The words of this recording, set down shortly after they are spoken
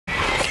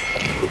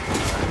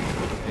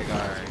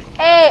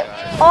Hey,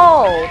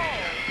 oh!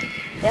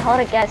 Hey, hold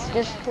it, guys.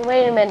 Just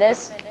wait a minute.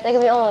 There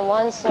can be only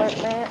one slurp,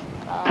 man.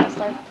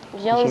 Slurp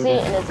Jonesy,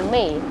 and it's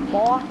me,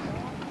 boy.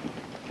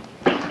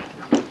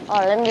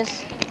 Alright, let me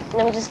just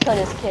kill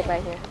this kid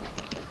right here.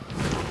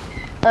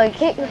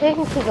 Keep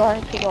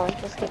going,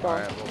 just keep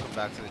going. Alright, welcome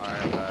back to the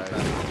channel, guys.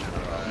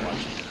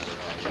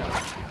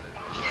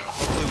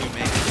 Hopefully we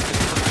make it.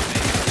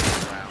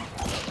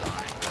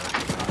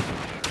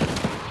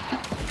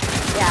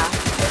 Yeah,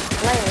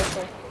 let me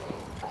see.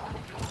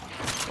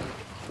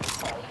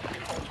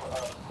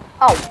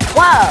 Oh,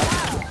 whoa!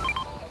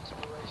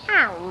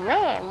 Oh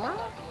man, Mom.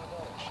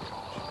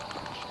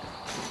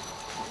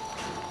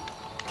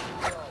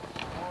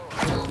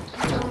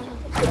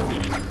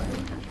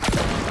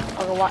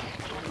 Okay, what?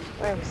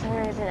 Wait, for some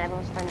reason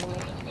everyone's friendly me.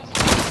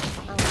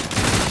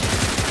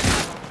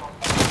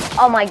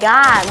 Oh my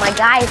god, my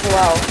guy's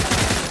low.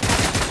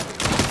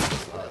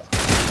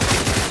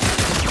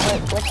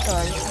 Wait, which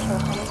one?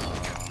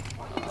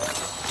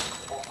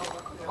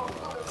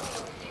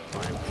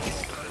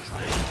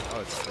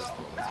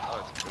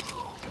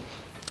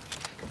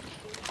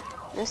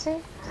 You see? You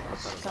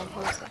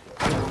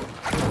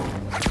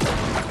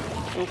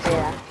see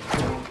that?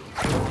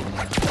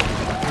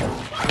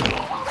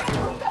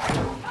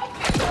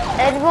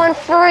 Everyone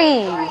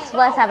freeze!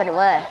 What's happening?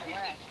 What?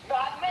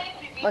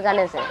 What gun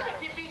is it?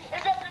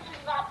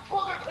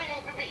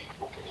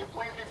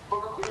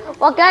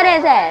 What gun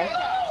is it?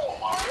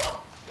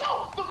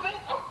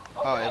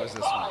 Oh, it was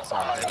this one.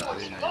 Sorry, I didn't know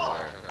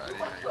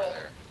you were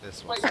there.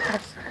 This one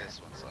sucks.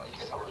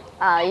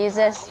 Use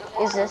this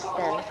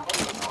then.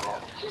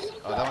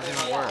 Oh, that one's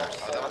even worse.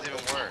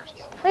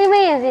 What do you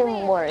mean it's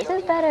even worse?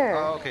 It's better.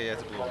 Oh, okay, yeah,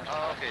 it's a blue one.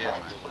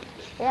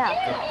 Yeah.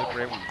 The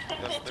gray one.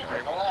 That's the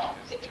gray one.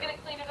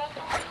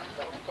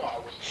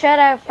 Shut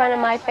up in front of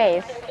my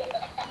face.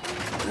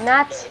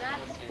 Not,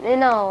 you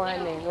know, I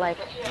mean, like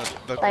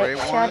gray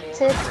shut one?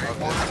 it. Oh,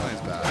 this one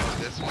is bad.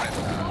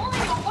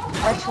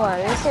 Which one?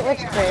 You see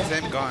which gray?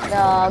 Same gun.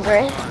 The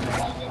gray?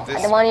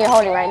 The one you're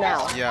holding right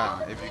now. Yeah,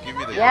 if you give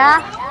me the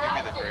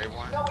gray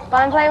one. But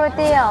I'm playing with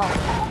Theo.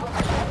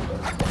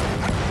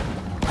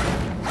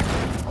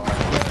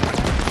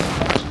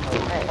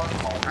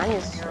 I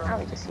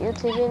was just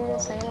YouTubing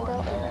this second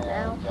ago, and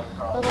now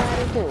look what I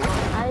do.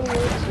 I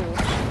YouTube.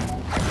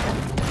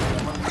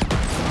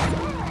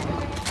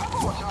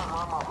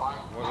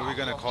 What are we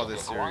gonna call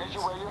this series?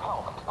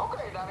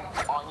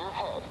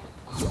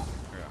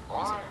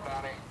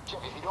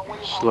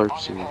 Slurp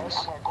series.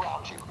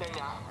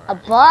 A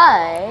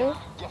boy?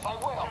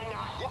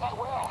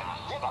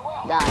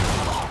 Die.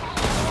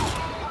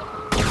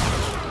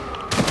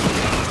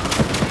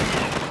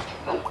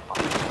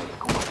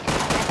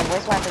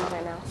 Voice weapons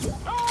right now.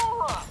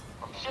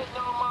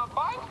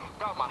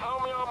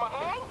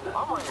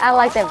 I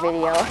like that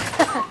video.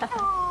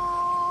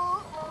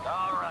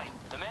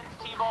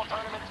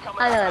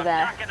 I know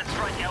that.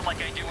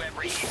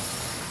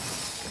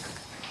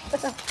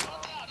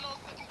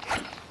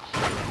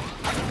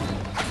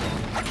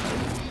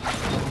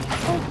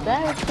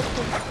 That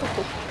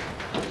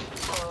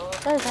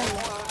is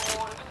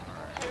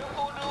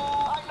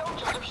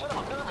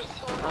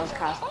I was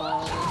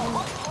cosplaying.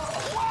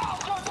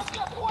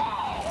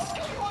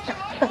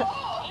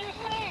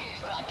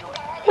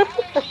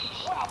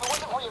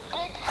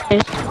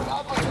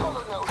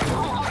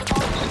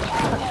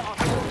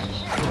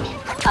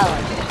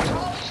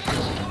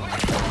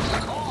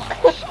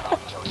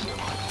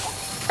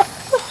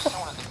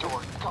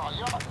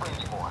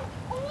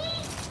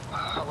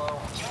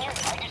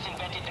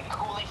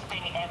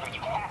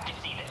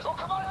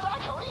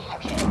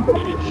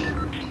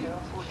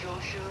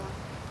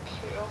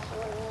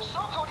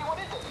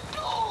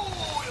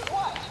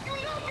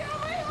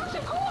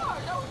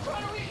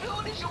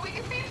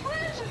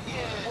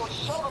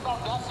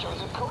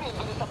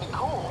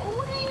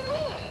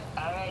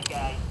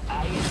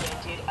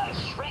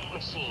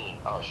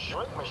 A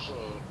shrink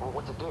machine? Well,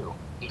 what's it do?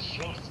 It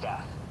shrinks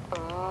stuff.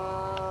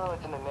 Oh,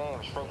 it's in the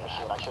name, shrink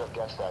machine. I should have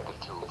guessed that.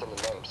 It's in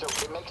the name. So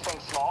it makes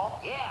things small?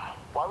 Yeah.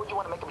 Why would you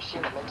want to make a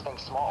machine that makes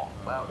things small?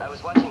 Well, I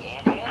was watching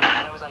Ant-Man,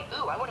 and I was like,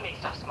 ooh, I want to make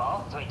stuff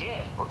small, so I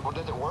did. Well,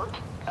 does it work?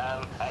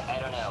 I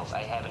don't know.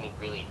 I haven't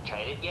really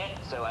tried it yet,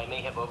 so I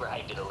may have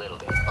overhyped it a little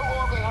bit.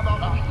 Oh, okay, how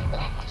about,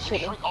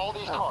 shrink all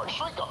these cards.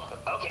 Shrink them.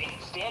 Okay,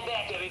 stand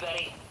back,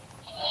 everybody.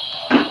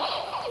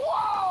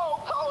 Whoa,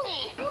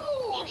 Cody!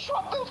 You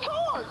shrunk those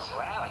cards!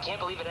 Wow, I can't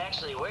believe it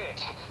actually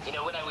worked. You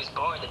know, when I was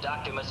born, the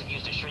doctor must have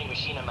used a shrink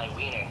machine on my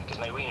wiener, because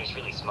my wiener's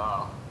really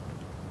small.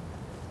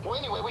 Well,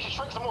 anyway, we should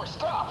shrink some more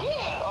stuff.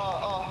 Yeah.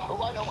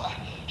 I know.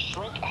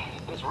 Shrink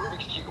this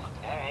Rubik's Cube.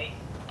 All right.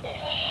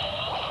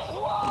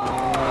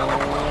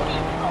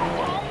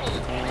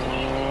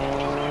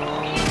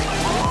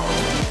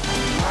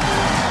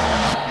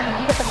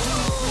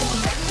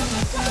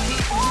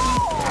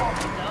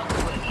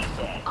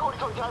 Cody,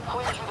 can I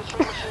please use the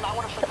shrink machine? I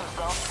want to shrink this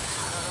stuff.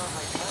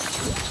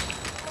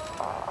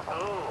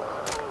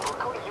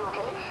 Cody, you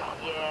okay?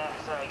 Yeah,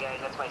 sorry guys,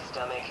 that's my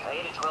stomach. I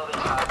ate a 12-inch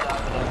hot dog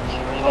without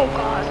chewing. Oh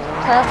god.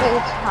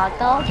 perfect hot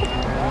dog.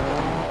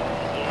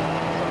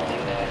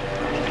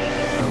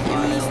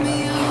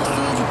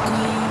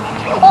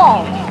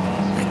 Oh!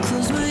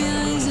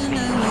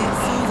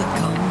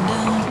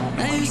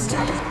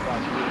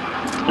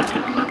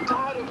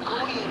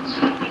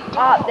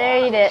 Oh, there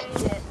you did.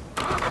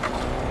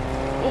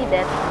 Eat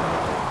it.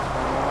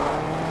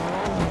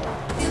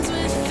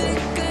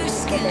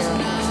 Get down.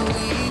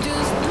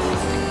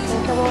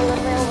 Come on,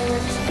 little bit over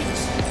here.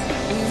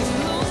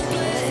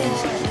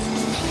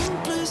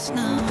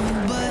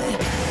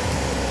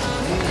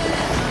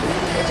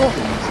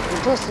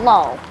 You're too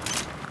slow.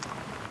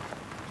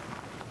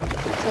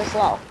 Too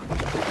slow.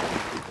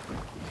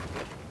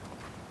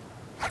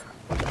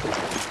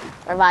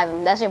 Revive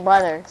him. That's your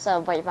brother,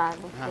 so revive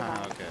him.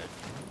 Okay.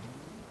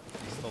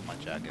 He stole my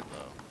jacket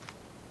though.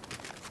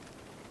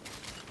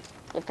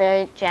 Your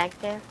favorite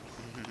jacket?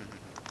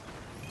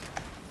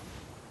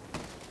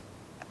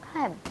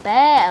 I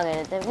bet.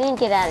 Okay, we need to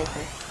get out of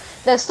here.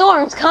 The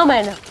storm's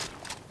coming!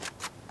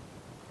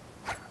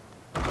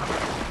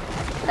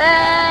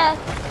 Ah!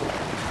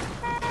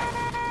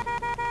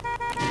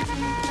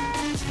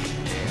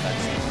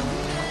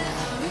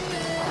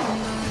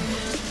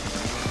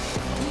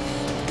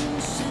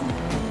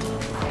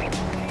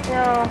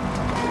 No.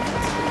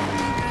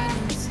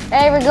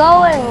 Hey, we're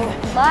going!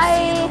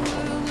 Bye!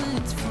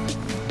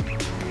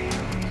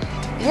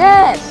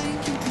 Yes!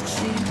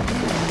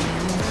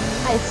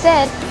 I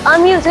said,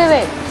 unmute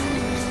it!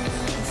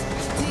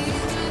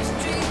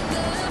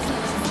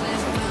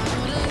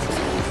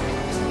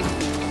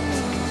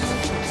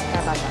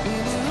 Sorry about that.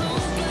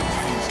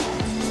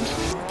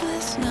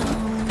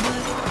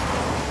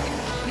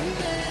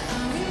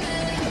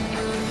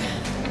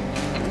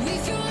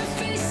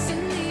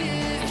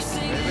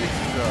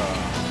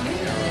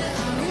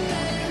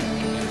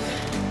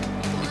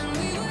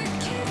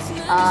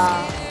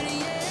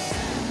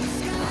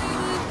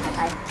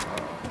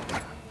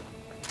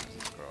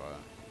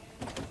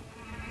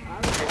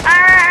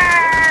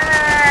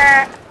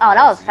 Oh,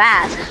 that was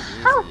fast.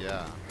 How?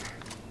 Yeah.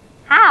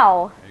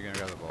 How? Are you gonna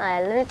grab the ball?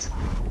 Alright, let's.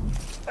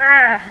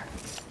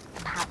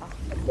 Pow.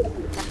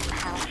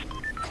 Pow.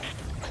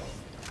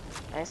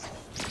 Nice.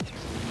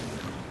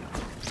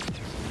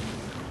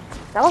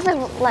 That was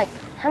like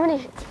how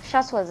many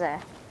shots was there?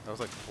 That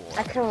was like 4.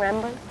 I can't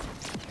remember.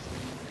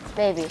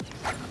 Maybe.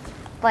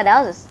 But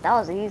that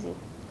was easy.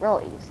 Real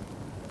easy.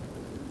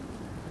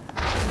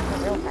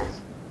 Real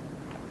fast.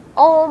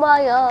 Oh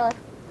my god.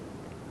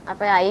 I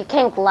forgot you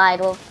can't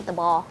glide with the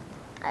ball.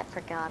 I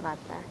forgot about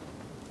that.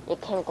 You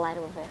can't glide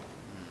with it.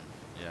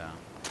 Yeah.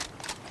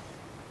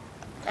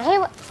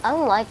 I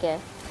don't like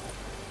it.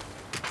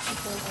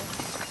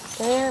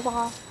 Give me the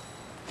ball.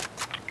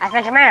 I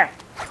said come here.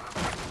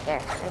 There,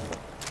 thank you.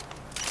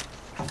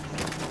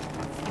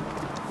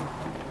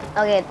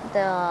 Okay,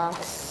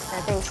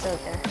 that thing's still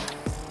there.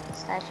 The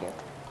statue.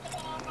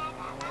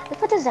 Let's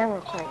put this down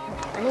real quick.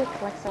 I need to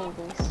collect some of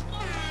these.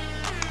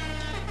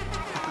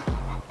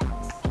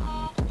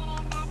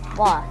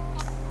 What?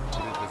 She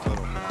did this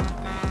little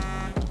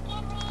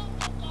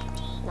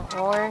The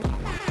horn?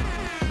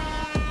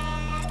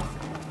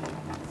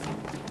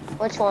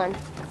 Which one?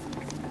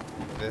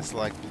 This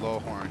like blow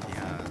horn he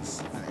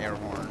has, an air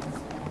horn.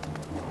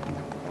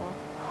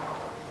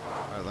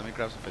 Alright, let me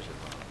grab some fishes.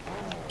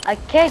 I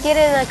can't get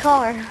in the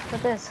car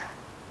with this.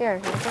 Here,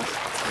 with this.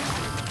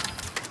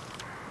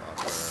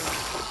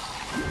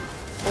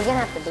 We're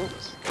gonna have to do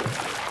this.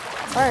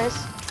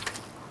 First.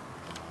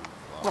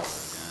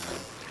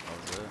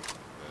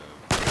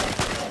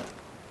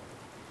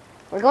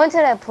 We're going to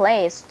that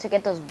place to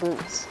get those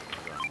boots.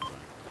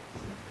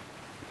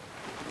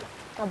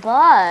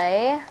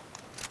 Bye.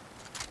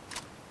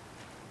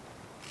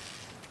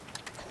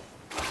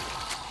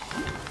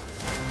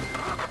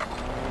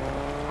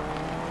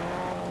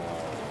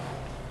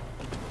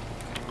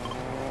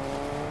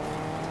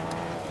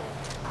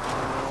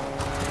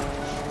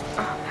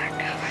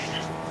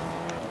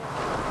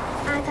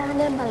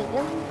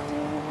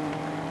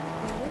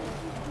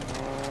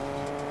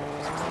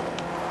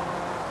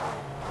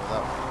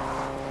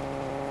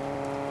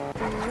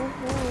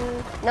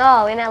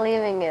 No, we're not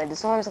leaving it. The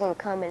storm's gonna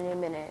come in a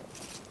minute.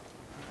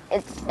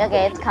 It's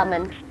okay, it's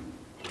coming.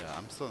 Yeah,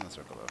 I'm still in the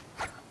circle though.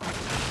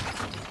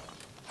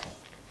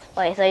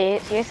 Wait, so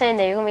you're saying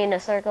that you're gonna be in a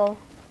circle?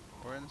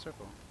 We're in the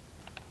circle.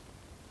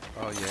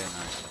 Oh yeah,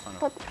 nice.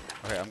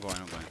 Okay, I'm going. I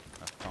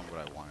found what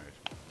I wanted.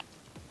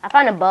 I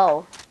found a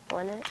bow.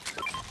 Want it?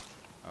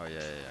 Oh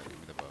yeah. Give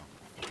me the bow.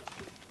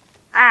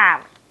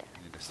 Ah!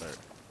 I need to start.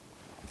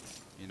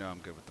 You know I'm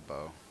good with the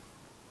bow.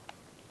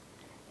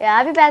 Yeah,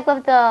 I'll be back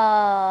with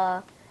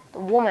the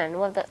woman.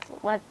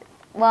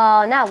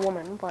 Well, not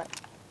woman, but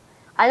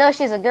I know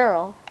she's a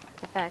girl.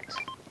 In fact.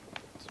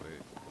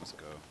 Sweet. Let's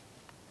go.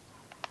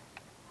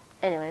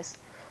 Anyways,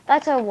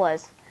 that's what it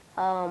was.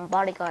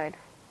 Bodyguard.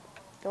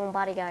 Doing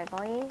bodyguard,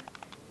 boy.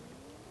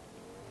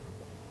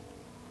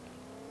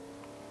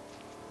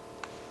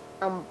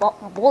 I'm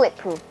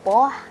bulletproof,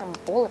 boy. I'm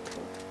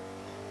bulletproof.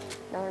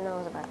 No one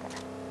knows about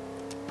that.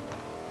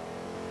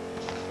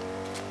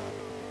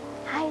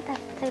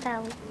 Take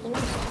that.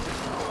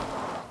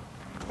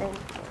 Thank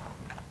you.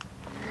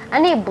 I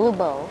need a blue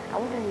bow. I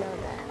want to know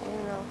that. I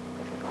don't know.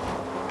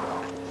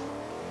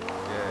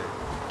 Yeah.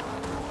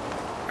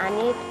 I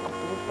need a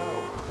blue bow.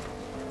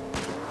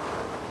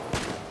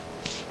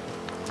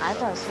 I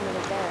thought somebody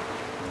was there.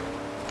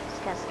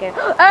 Just got scared.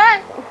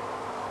 Ah!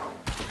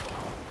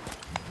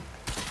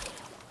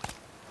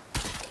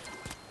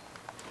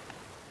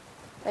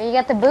 Oh, you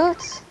got the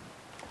boots?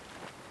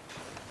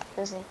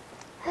 Let's see.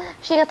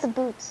 She got the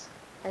boots.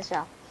 Nice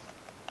job.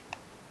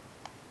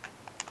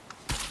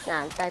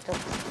 Nah, back to.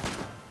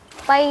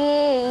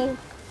 Bye!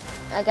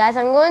 Guys,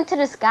 I'm going to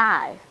the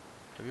sky.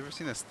 Have you ever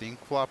seen a stink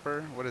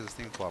flopper? What does a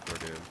stink flopper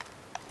do?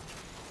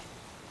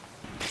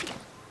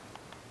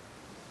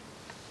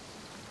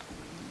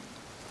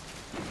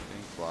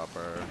 Stink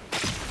flopper.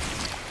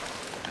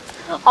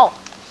 Oh!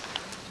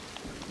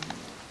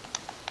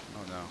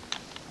 Oh no.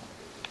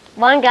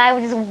 One guy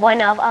just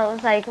went up. I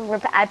was like,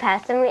 I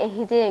passed him and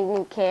he didn't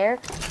even care.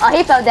 Oh,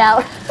 he fell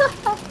down.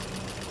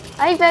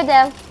 Oh, he fell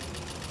down.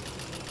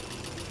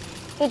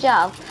 Good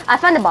job. I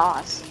found the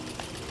boss.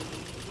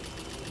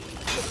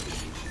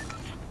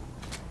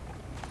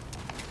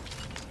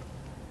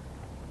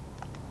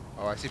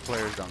 Oh, I see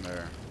players down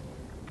there.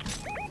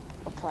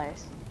 What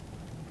players?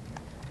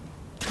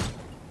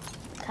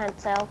 Can't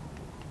tell.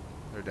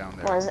 They're down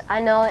there. Well,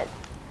 I know it.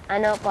 I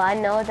know, but I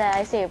know that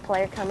I see a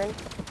player coming.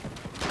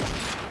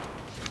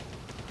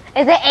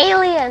 It's an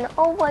alien!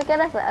 Oh my god,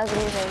 that's the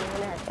ugliest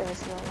thing I've ever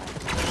seen in my life.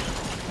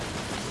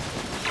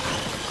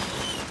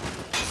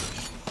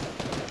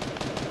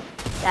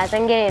 Guys,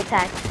 I'm getting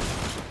attacked.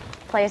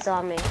 Players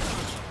on me.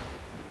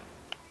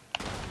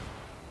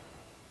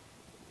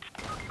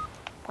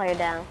 Player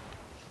down.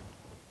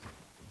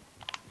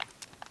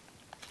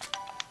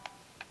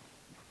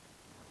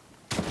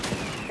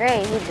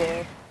 Great, he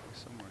did.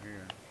 Somewhere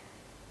here.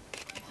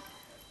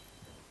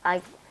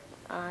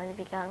 If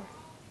you got him.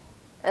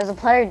 There's a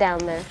player down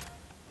there.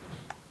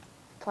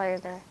 Player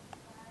there.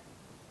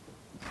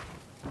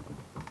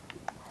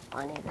 Oh,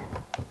 I need that.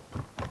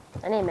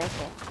 I need a med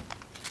kit.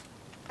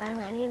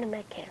 I need a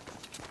med kit.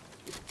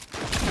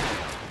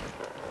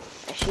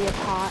 Is she a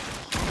pot?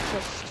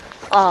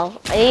 Oh,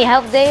 I need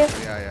help there?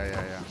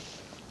 Yeah.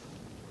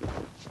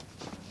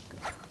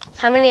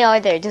 How many are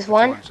there? Just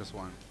one? Just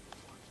one.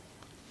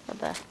 What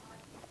the?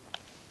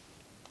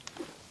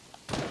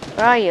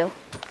 Where are you?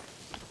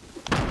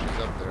 She's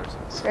up there.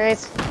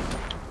 Serious?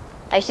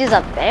 Hey, she's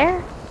up there?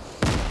 Up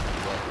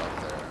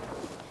there.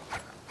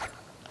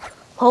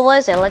 Who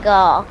was it? Like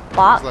a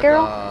bot Like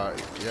girl?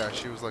 Yeah,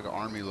 she was like an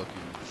army looking.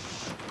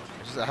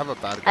 I have a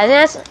bad guy. I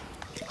think that's...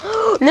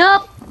 Nope!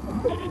 No.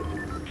 We're going.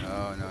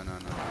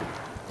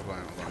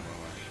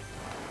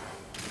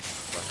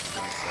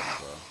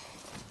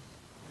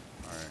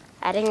 Alright.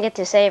 I didn't get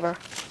to save her.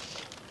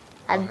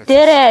 I Oh,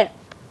 did it!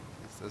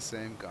 It's the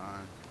same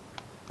gun.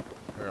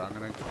 Here, I'm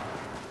gonna...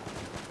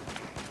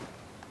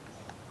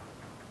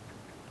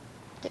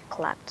 Get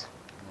clapped.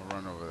 I'm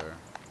gonna run over there.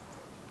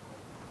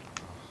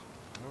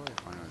 How do I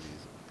find one of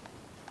these?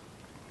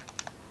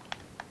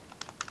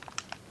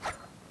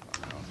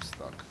 Oh no, I'm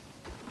stuck.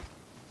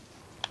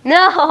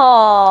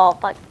 No!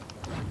 Fuck.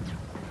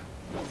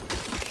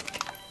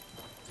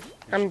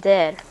 I'm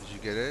dead. Did you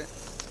get it?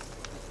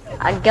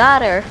 I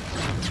got her.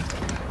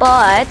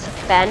 But,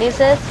 bad news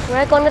is,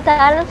 we're going to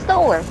die in the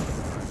store. I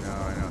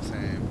know,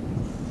 same.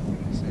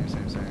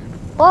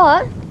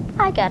 But,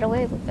 I got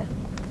away with it.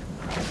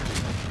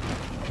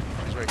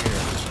 He's right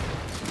here.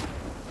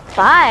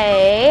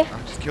 Bye!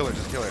 Oh, just kill her.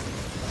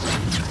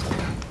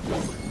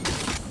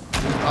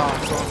 Oh,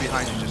 someone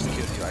behind you just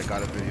killed you. I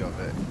got a video of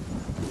it.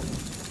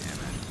 Damn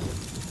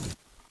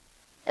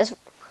it.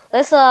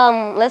 Let's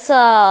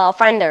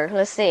find her.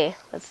 Let's see.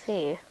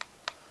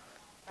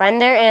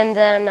 Find her and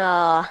then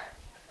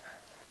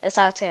let's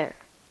talk to her.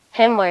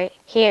 Him or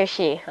he or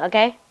she,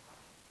 okay?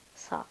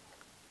 So.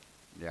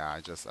 Yeah,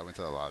 I went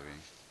to the lobby.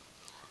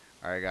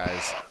 Alright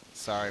guys,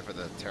 sorry for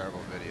the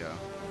terrible video.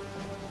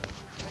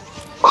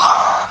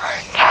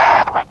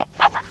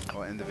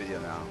 We'll end the video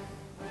now.